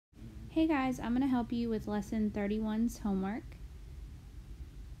Hey guys, I'm going to help you with lesson 31's homework.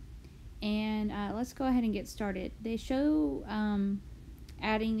 And let's go ahead and get started. They show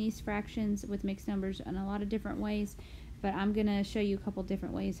adding these fractions with mixed numbers in a lot of different ways, but I'm going to show you a couple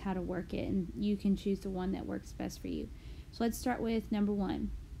different ways how to work it, and you can choose the one that works best for you. So let's start with number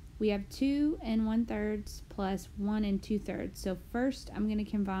 1. We have 2 1/3 plus 1 2/3. So first I'm going to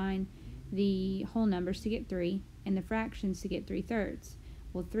combine the whole numbers to get 3 and the fractions to get 3/3.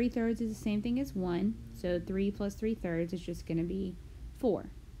 Well, 3/3 is the same thing as 1, so 3 plus 3/3 is just going to be 4.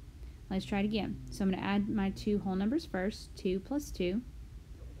 Let's try it again. So I'm going to add my two whole numbers first. 2 plus 2,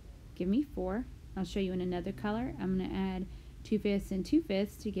 give me 4. I'll show you in another color. I'm going to add 2/5 and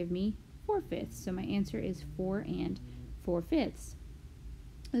 2/5 to give me 4/5. So my answer is 4 4/5.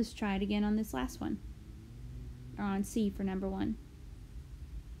 Let's try it again on this last one, or on C for number 1.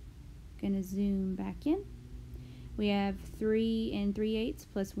 Going to zoom back in. We have 3 3/8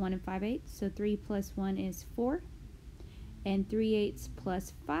 plus 1 5/8, so 3 plus 1 is 4, and 3/8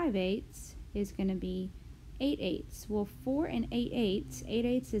 plus 5/8 is going to be 8/8. Well, 4 8/8,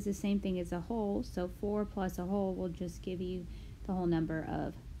 8/8 is the same thing as a whole, so 4 plus a whole will just give you the whole number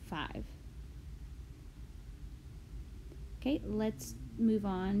of 5. Okay, let's move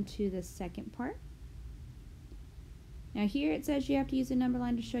on to the second part. Now here it says you have to use a number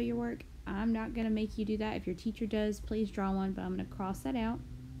line to show your work. I'm not going to make you do that. If your teacher does, please draw one, but I'm going to cross that out.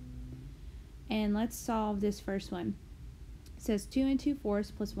 And let's solve this first one. It says 2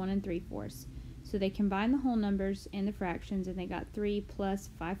 2/4 plus 1 3/4. So they combined the whole numbers and the fractions, and they got 3 plus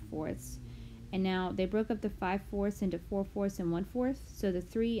 5/4. And now they broke up the 5/4 into 4/4 and 1/4. So the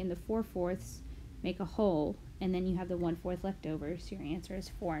 3 and the 4/4 make a whole, and then you have the 1/4 left over. So your answer is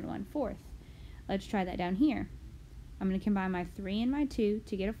 4 1/4. Let's try that down here. I'm going to combine my 3 and my 2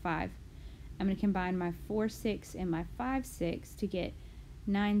 to get a 5. I'm going to combine my 4 6 and my 5 6 to get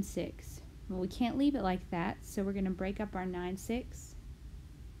 9 6. Well, we can't leave it like that, so we're going to break up our 9 6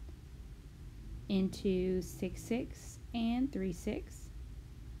 into 6 6 and 3 6,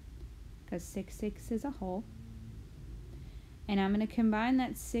 because 6 6 is a whole. And I'm going to combine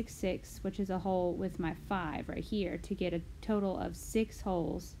that 6 6, which is a whole, with my 5 right here to get a total of 6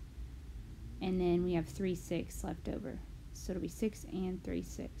 wholes. And then we have 3 6 left over. So it'll be 6 and 3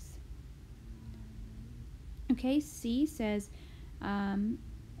 6. Okay, C says 1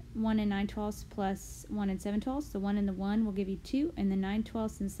 9/12 plus 1 7/12. So 1 and the 1 will give you 2, and the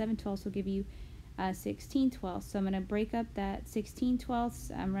 9/12 and 7/12 will give you 16/12. So I'm going to break up that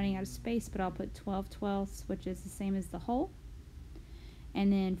 16/12. I'm running out of space, but I'll put 12/12, which is the same as the whole. And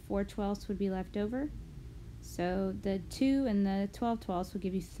then 4/12 would be left over. So the 2 and the 12/12 will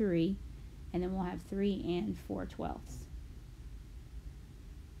give you 3, and then we'll have 3 and 4/12.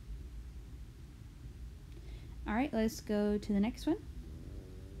 Alright, let's go to the next one.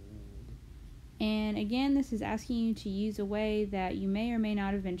 And again, this is asking you to use a way that you may or may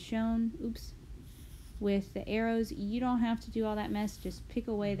not have been shown. Oops. With the arrows, you don't have to do all that mess. Just pick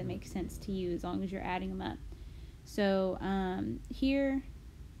a way that makes sense to you as long as you're adding them up. So here,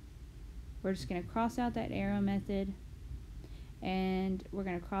 we're just going to cross out that arrow method. And we're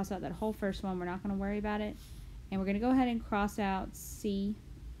going to cross out that whole first one. We're not going to worry about it. And we're going to go ahead and cross out C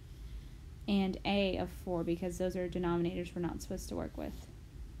and A of 4, because those are denominators we're not supposed to work with.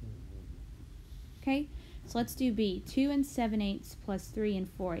 Okay, so let's do B. 2 7/8 plus 3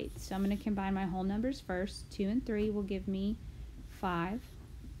 4/8. So I'm going to combine my whole numbers first. 2 and 3 will give me 5.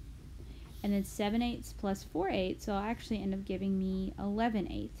 And then 7/8 plus 4/8 will actually end up giving me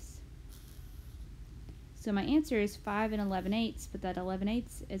 11/8. So my answer is 5 and 11/8, but that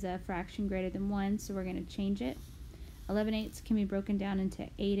 11/8 is a fraction greater than 1, so we're going to change it. 11/8 can be broken down into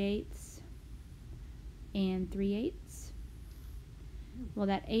 8/8 and 3/8. Well,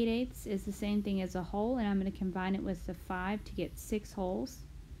 that 8/8 is the same thing as a whole, and I'm going to combine it with the 5 to get 6 wholes.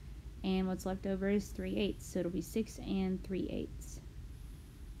 And what's left over is 3/8, so it'll be 6 and 3/8.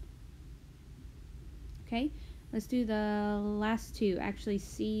 Okay, let's do the last two. Actually,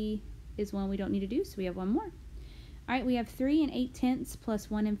 C is one we don't need to do, so we have one more. Alright, we have 3 8/10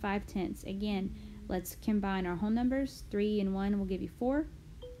 plus 1 5/10. Again, let's combine our whole numbers. 3 and 1 will give you 4,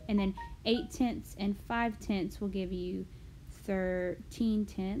 and then 8/10 and 5/10 will give you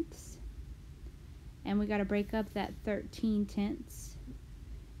 13/10. And we got to break up that 13/10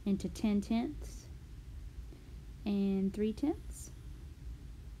 into 10/10 and 3/10.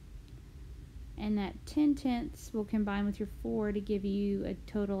 And that 10/10 will combine with your 4 to give you a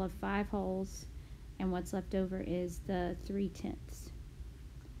total of 5 wholes, and what's left over is the 3/10.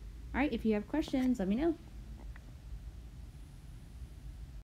 Alright, if you have questions, let me know.